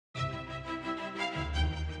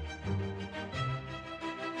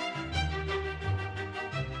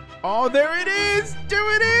Oh, there it is.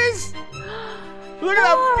 There it is. Look at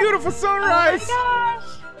that beautiful sunrise. Oh my gosh.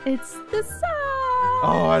 It's the sun.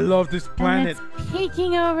 Oh, I love this planet. And it's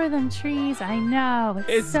peeking over them trees. I know.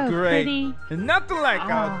 It's so great. pretty. And nothing like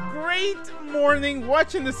a great morning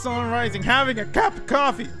watching the sun rising, having a cup of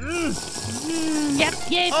coffee. Yep,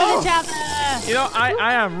 yay for the Java. You know,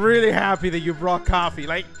 I am really happy that you brought coffee.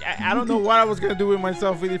 Like, I don't know what I was going to do with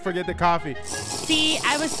myself if we didn't forget the coffee. See,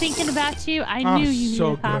 I was thinking about you. I knew you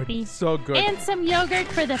needed coffee. So good. And some yogurt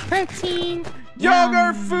for the protein.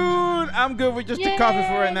 Yogurt food. I'm good with just the coffee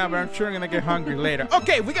for right now, but I'm sure I'm going to get hungry later.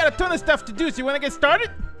 Okay, we got a ton of stuff to do. So you want to get started?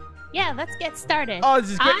 Yeah, let's get started. Oh,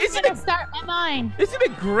 this is great. I'm going to start my mine. Isn't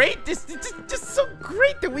it great? It's just so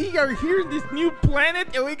great that we are here in this new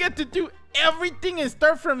planet and we get to do everything and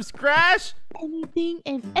start from scratch. Anything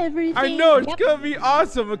and everything. I know, it's going to be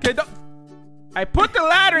awesome. Okay, I put the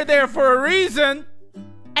ladder there for a reason.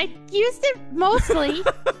 I used it mostly.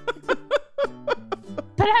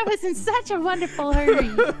 But I was in such a wonderful hurry.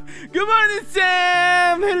 Good morning,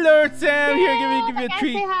 Sam. Hello, Sam. Here, give me a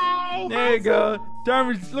treat. Say hi. There you go.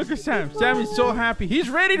 Look at Sam. Sam is so happy.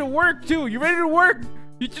 He's ready to work too. You ready to work?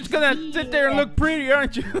 You're just gonna sit there and look pretty,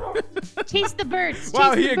 aren't you? Chase the birds.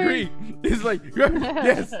 Wow, he agreed. He's like,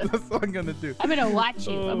 yes, that's what I'm gonna do. I'm gonna watch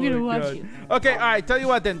you. I'm gonna watch you. Okay, all right. Tell you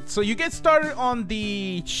what then. So you get started on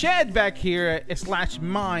the shed back here /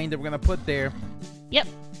 mine that we're gonna put there. Yep.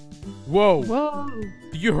 Whoa. Whoa.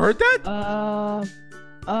 You heard that?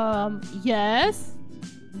 Yes.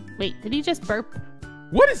 Wait, did he just burp?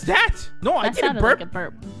 What is that? No, I didn't burp. Like a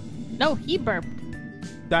burp. No, he burped.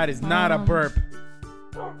 That is not a burp.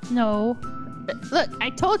 No. Look, I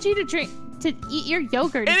told you to eat your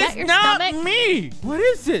yogurt. Is that your stomach? It's not me. What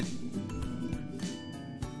is it?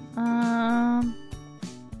 You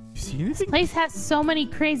see anything? This place has so many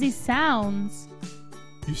crazy sounds.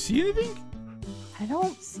 You see anything? I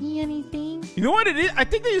don't see anything. You know what it is? I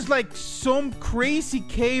think there's like some crazy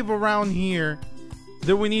cave around here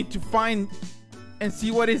that we need to find and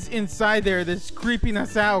see what is inside there that's creeping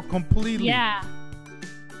us out completely. Yeah.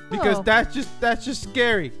 Because that's just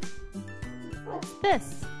scary. What's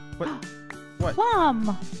this? What?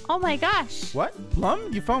 Plum. Oh my gosh. What?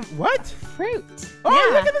 Plum? You found what? Fruit. Oh,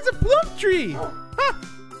 yeah. Look at this, a plum tree. Huh.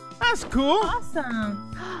 That's cool.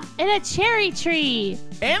 Awesome. And a cherry tree.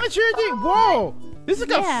 And a cherry tree? Whoa. This is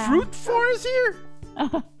like a fruit forest here?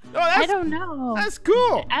 I don't know. That's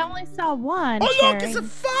cool. I only saw one. Oh, look, it's a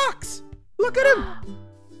fox. Look at him.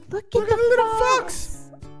 Look at the little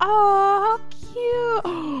fox. Oh, how cute.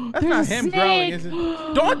 That's not him growling, is it?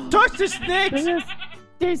 Don't touch the snakes.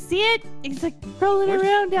 See it? It's like rolling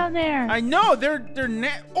around down there. I know. They're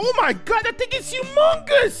oh my god, that thing is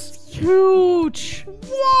humongous. Huge.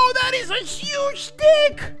 Whoa, that is a huge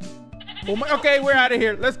stick. Oh my, okay, we're out of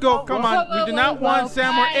here. Let's go. Come on. We do not want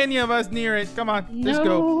Sam or any of us near it. Come on. Let's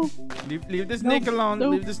go. Leave the snake alone.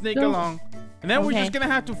 Leave the snake alone. And then we're just going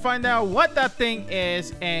to have to find out what that thing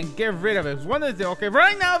is and get rid of it. One is it. Okay,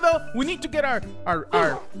 right now, though, we need to get our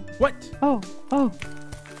what? Oh.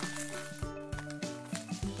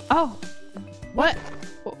 What?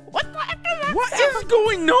 What is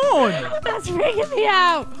going on? That's freaking me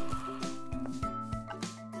out.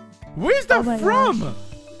 Where's that from? Gosh.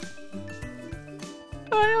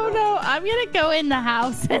 I don't know. I'm going to go in the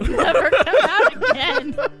house and never come out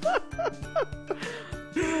again.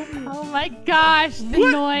 Oh my gosh, the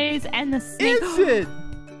noise and the snake. Is it?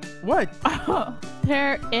 What? Oh,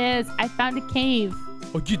 there is. I found a cave.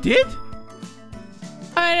 Oh, you did?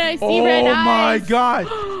 And I see red eyes. Oh my god.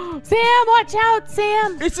 Sam, watch out,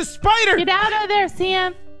 Sam. It's a spider. Get out of there,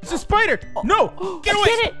 Sam. It's a spider. No. Get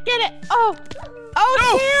away. Get it. Oh,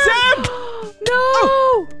 Sam.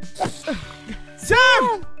 No.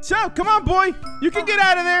 Sam, come on, boy. You can get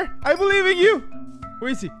out of there. I believe in you.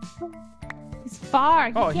 Where is he? He's far.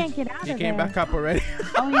 He can't get out of there. He came back up already.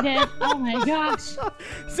 Oh, he did? Oh, my gosh.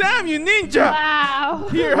 Sam, you ninja. Wow.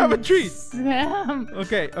 Here, have a treat. Sam.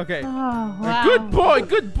 Okay. Oh, wow.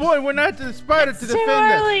 Good boy. We're not the spider to defend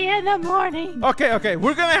us. Too early in the morning. Okay.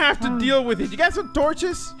 We're going to have to deal with it. You got some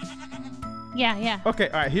torches? Yeah. Okay,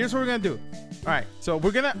 all right. Here's what we're going to do. All right. So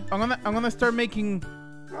I'm going to start making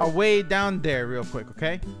a way down there real quick,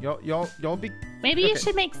 okay? Y'all be... Maybe you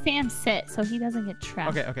should make Sam sit so he doesn't get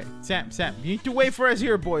trapped. Okay. Sam, you need to wait for us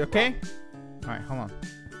here, boy, okay? All right, hold on.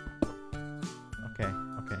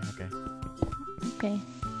 Okay.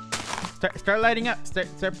 Start lighting up.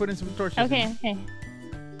 Start putting some torches. Okay. All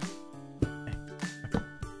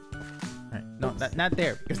right. No, not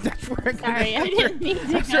there, because that's where I'm gonna... Sorry, I didn't mean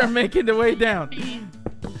to start making the way down.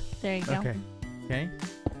 There you go.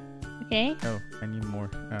 Okay. Oh, I need more.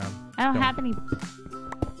 I don't have any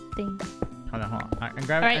things. Hold on. I'm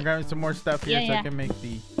grabbing some more stuff here so I can make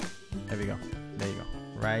the... There we go. There you go.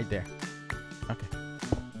 Right there. Okay.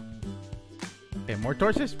 Okay, more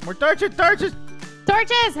torches. More torches. Torches!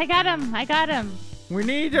 I got him. We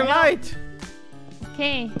need a light.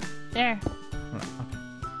 Okay. There. Okay.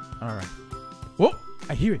 All right. Whoa!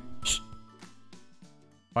 I hear it. Shh.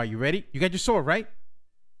 Are you ready? You got your sword, right?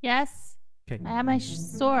 Yes. Okay. I have my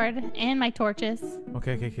sword and my torches.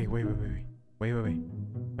 Okay. Wait.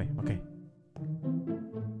 Okay.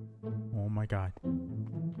 Oh my God.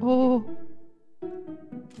 Oh.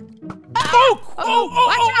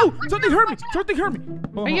 Oh! Something hurt me. Something hurt me.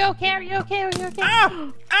 Are you okay? Are you okay? Ah!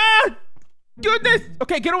 Goodness!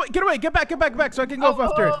 Okay, get away. Get back so I can go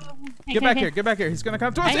after it. Get back here. He's gonna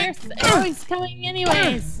come to us. He's coming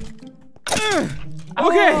anyways.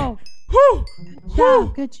 Okay.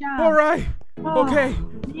 Good job. All right. Okay.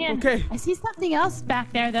 Man, okay. I see something else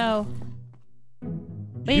back there, though.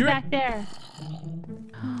 Way back there.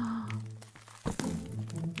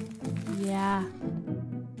 Yeah.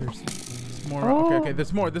 There's more. Okay.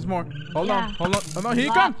 There's more. Hold on. Here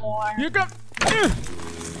you come.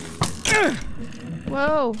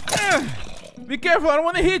 Whoa. Be careful. I don't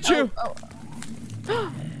want to hit you.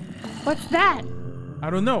 What's that? I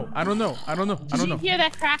don't know. Did you hear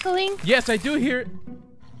that crackling? Yes, I do hear it.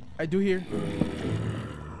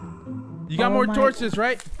 You got more torches,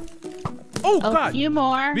 right? Oh, God. A few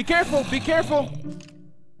more. Be careful.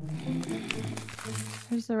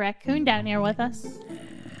 There's a raccoon down here with us.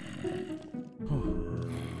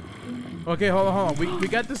 Okay, hold on. We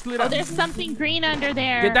got this lit up. There's something green under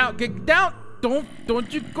there. Get down.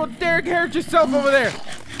 Don't you go there. Hurt yourself over there.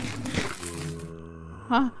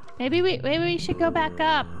 Huh? Maybe we should go back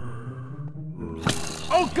up.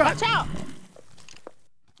 Oh, God. Watch out.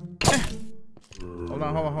 Hold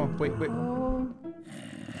on. Wait. Oh.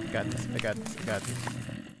 I got this.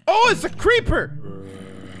 Oh, it's a creeper.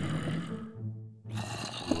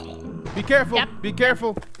 Be careful. Yep. Be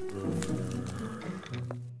careful.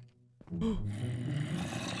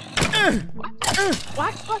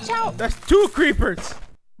 Watch out. That's 2 creepers.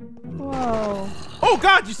 Whoa. Oh,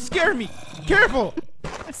 God, you scared me. Careful.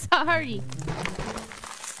 Sorry.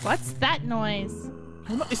 What's that noise? I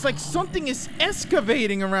don't know, it's like something is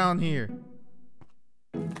excavating around here.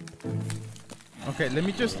 Okay, let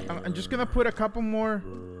me I'm just gonna put a couple more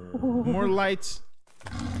lights.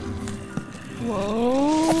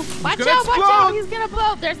 Whoa. Watch out. He's gonna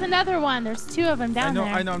blow. There's another one. There's 2 of them down there.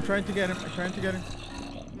 I know. I'm trying to get him.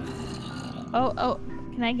 Oh.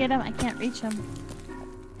 Can I get him? I can't reach him.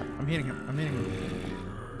 I'm hitting him.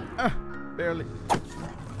 Barely.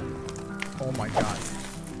 Oh my God.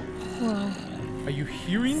 Whoa. Are you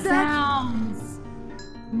hearing that? Sounds.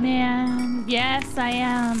 Man, yes, I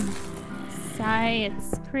am.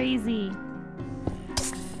 It's crazy.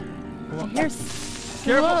 I hear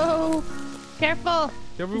slow. Careful.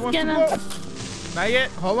 Everyone wants to blow. Not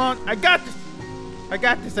yet. Hold on. I got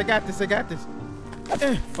this.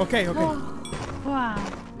 Okay. Wow.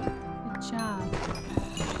 Good job.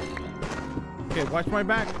 Okay, watch my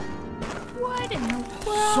back. What in the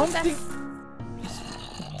world? Something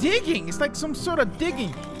digging. It's like some sort of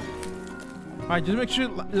digging. All right, just make sure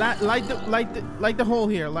light the hole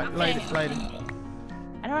here. Light it.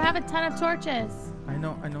 I don't have a ton of torches. I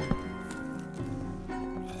know.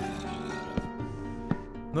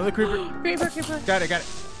 Another creeper. Creeper. Got it.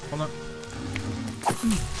 Hold on.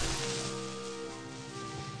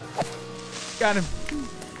 Got him.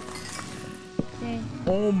 Okay.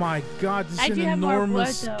 Oh my God, this is an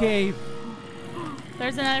enormous cave.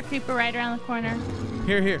 There's another creeper right around the corner.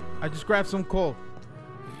 Here. I just grabbed some coal.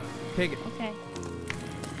 Take it. Okay.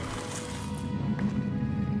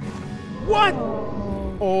 What?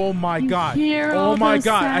 Oh my God. Oh my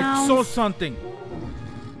God. I saw something.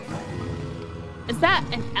 Is that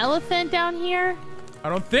an elephant down here? I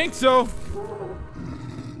don't think so.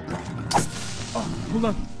 Oh, hold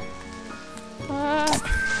on.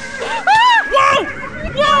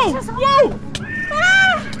 Whoa!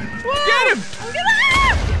 Get him!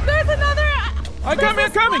 There's another. I'm coming.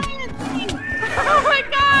 Oh my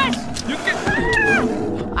gosh! You get.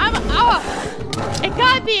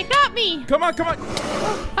 It got me. Come on.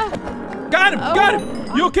 Got him.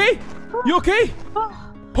 You okay?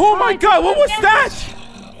 Oh my God! What was that?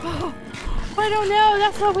 I don't know.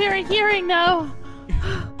 That's what we were hearing, though.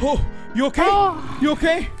 Oh, you okay? You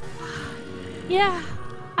okay? Yeah.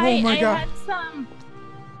 Oh my God. I had some.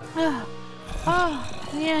 Oh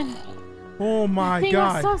man. Oh my God.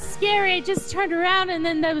 God. It was so scary. I just turned around and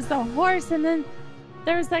then there was the horse and then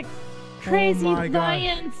there was that crazy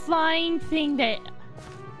lion flying thing that.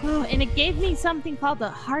 Oh, and it gave me something called the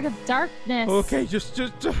Heart of Darkness. Okay, just.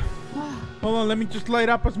 Hold on, let me just light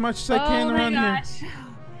up as much as I can around here.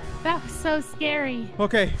 That was so scary.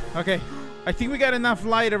 Okay. I think we got enough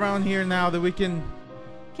light around here now that we can...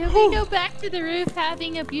 Can we go back to the roof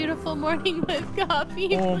having a beautiful morning with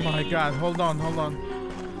coffee, Oh please? my God, hold on.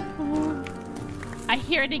 I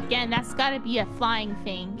hear it again. That's gotta be a flying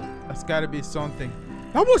thing. That's gotta be something.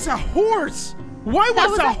 That was a horse! Why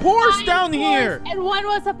was a horse down here? And one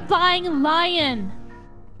was a flying lion.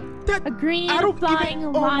 A green flying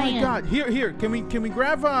lion. Oh my God! Here. Can we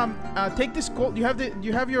grab take this coal? You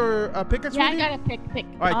have your pickaxe ready? Yeah, I got a pick.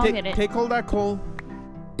 All I'll right, get it. take all that coal.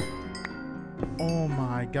 Oh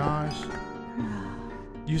my gosh!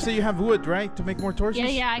 You say you have wood, right, to make more torches?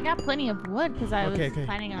 Yeah, I got plenty of wood because I was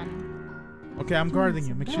planning on. Okay, I'm guarding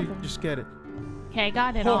you. Make sure you just get it. Okay, I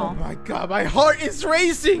got it all. Oh my God, my heart is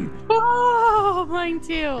racing. Oh, mine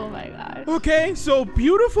too. Oh my gosh. Okay, so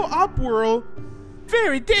beautiful upworld.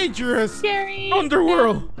 Very dangerous. Scary.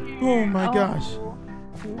 Underworld. Oh my gosh.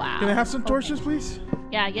 Wow. Can I have some torches, please?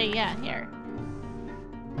 Yeah. Here.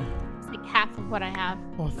 It's like half of what I have.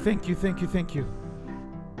 Oh, thank you.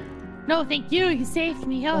 No, thank you. You saved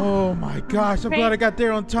me. Oh my gosh. I'm glad I got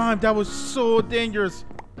there on time. That was so dangerous.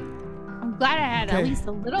 I'm glad I had at least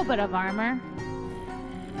a little bit of armor.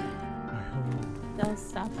 Those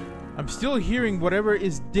stuff. I'm still hearing whatever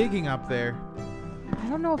is digging up there. I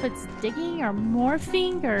don't know if it's digging or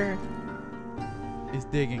morphing or... It's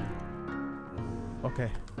digging. Okay.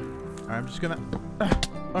 Alright, I'm just gonna...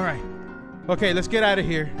 Alright. Okay, let's get out of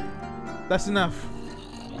here. That's enough.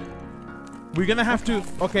 We're gonna have to...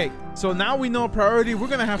 Okay, so now we know priority. We're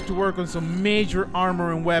gonna have to work on some major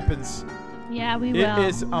armor and weapons. Yeah, we will. It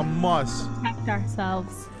is a must. Protect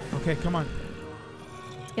ourselves. Okay, come on.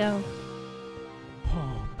 Let's go.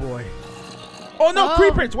 Oh, boy. Oh, no!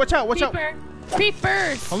 Creepers! Watch out!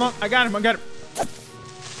 Creepers! Hold on, I got him.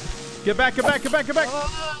 Get back. Oh,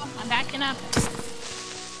 I'm backing up.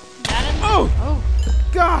 Got him. Oh!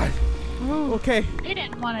 God! Ooh. Okay. They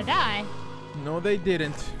didn't want to die. No, they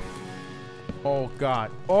didn't. Oh, God.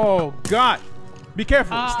 Be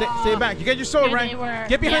careful. Stay back. You got your sword, right?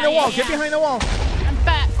 Get behind the wall. Get behind the wall. I'm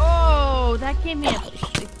back. Oh, that gave me a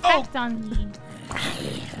effect on me.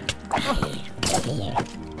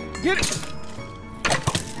 Get it.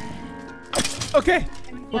 Okay.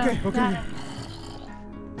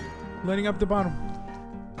 Lighting up the bottom.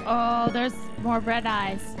 Oh, there's more red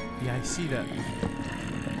eyes. Yeah, I see that.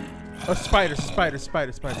 Oh, spiders. Okay.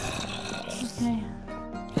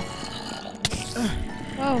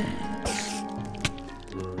 Oh.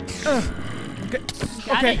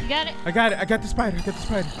 Okay. You got it. I got the spider.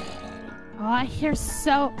 Oh, I hear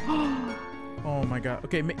so... Oh my God.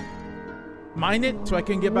 Okay, mine it so I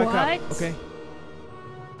can get back up. Okay.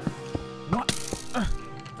 What?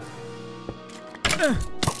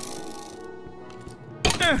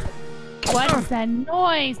 What is that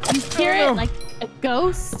noise? Do you hear it? Like a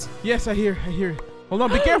ghost? Yes, I hear it. Hold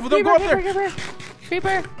on, be careful. Don't go up there.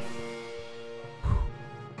 Creeper.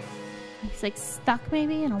 He's like stuck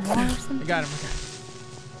maybe in a wall or something. I got him.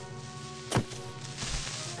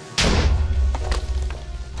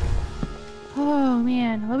 Oh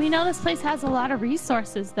man. Well, we know this place has a lot of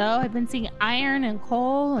resources though. I've been seeing iron and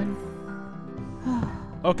coal and...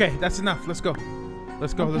 Okay, that's enough. Let's go.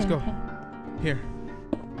 Okay. Here.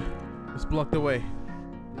 Let's block the way.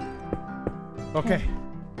 Okay.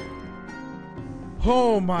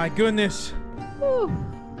 Oh my goodness. Whew.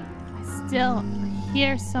 I still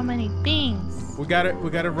hear so many things. We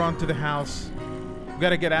gotta run to the house. We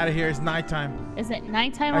gotta get out of here. It's nighttime. Is it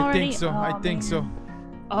nighttime already? I think so.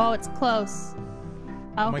 Oh, it's close. Okay,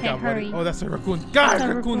 oh my God, hurry. Oh, that's a raccoon. God,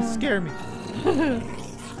 raccoons scare me.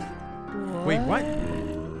 Wait, what?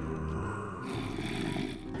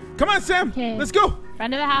 Come on, Sam. Okay. Let's go.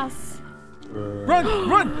 Run to the house. Run.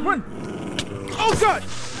 Oh, God.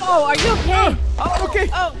 Oh, are you okay? Okay.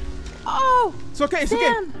 Oh. It's okay.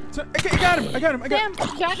 Sam. Okay, I got him. Sam,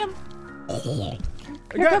 got him.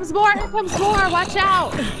 Here comes more. Watch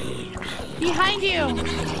out. Behind you.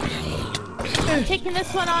 I'm taking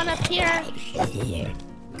this one on up here. Okay.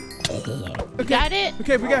 Got it?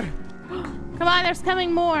 Okay, we got it. Come on, there's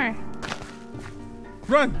coming more.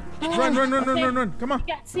 Run. Come on. You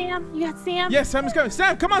got Sam? Yes, Sam is coming.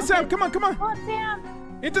 Sam, come on, Sam. Come on. Come on, Sam.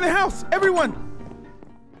 Into the house, everyone.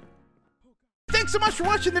 Thanks so much for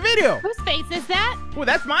watching the video. Whose face is that? Well,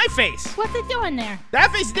 that's my face. What's it doing there?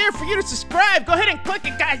 That face is there for you to subscribe. Go ahead and click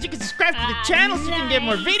it, guys. You can subscribe to the channel so you can get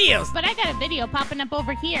more videos. But I got a video popping up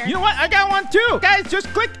over here. You know what? I got one too. Guys, just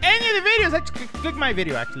click any of the videos. Actually, click my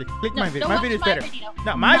video, actually. Click my video. My video is better.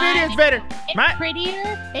 No, my video is better. It's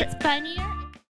prettier, it's funnier,